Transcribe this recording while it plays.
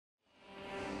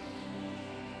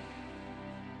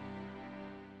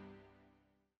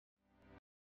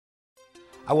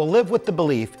I will live with the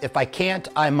belief, if I can't,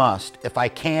 I must. If I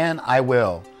can, I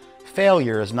will.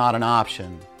 Failure is not an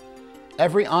option.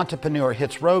 Every entrepreneur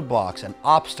hits roadblocks and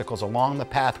obstacles along the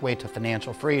pathway to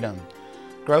financial freedom.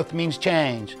 Growth means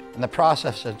change, and the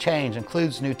process of change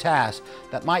includes new tasks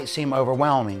that might seem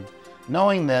overwhelming.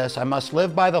 Knowing this, I must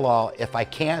live by the law, if I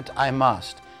can't, I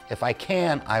must. If I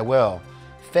can, I will.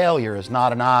 Failure is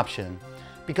not an option.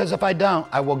 Because if I don't,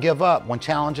 I will give up when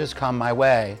challenges come my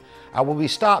way. I will be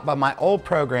stopped by my old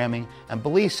programming and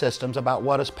belief systems about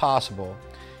what is possible.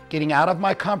 Getting out of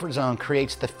my comfort zone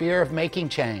creates the fear of making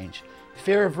change,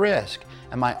 fear of risk,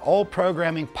 and my old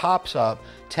programming pops up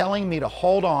telling me to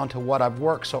hold on to what I've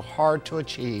worked so hard to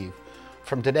achieve.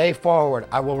 From today forward,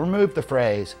 I will remove the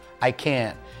phrase, I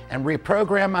can't, and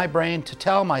reprogram my brain to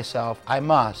tell myself I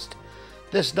must.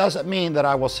 This doesn't mean that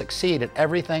I will succeed at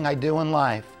everything I do in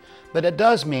life, but it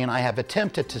does mean I have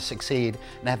attempted to succeed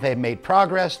and have made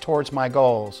progress towards my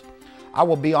goals. I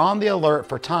will be on the alert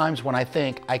for times when I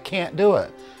think I can't do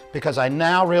it, because I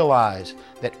now realize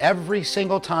that every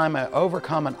single time I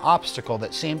overcome an obstacle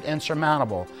that seemed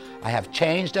insurmountable, I have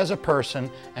changed as a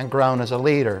person and grown as a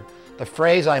leader. The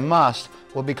phrase I must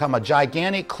will become a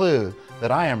gigantic clue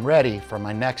that I am ready for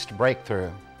my next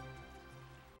breakthrough.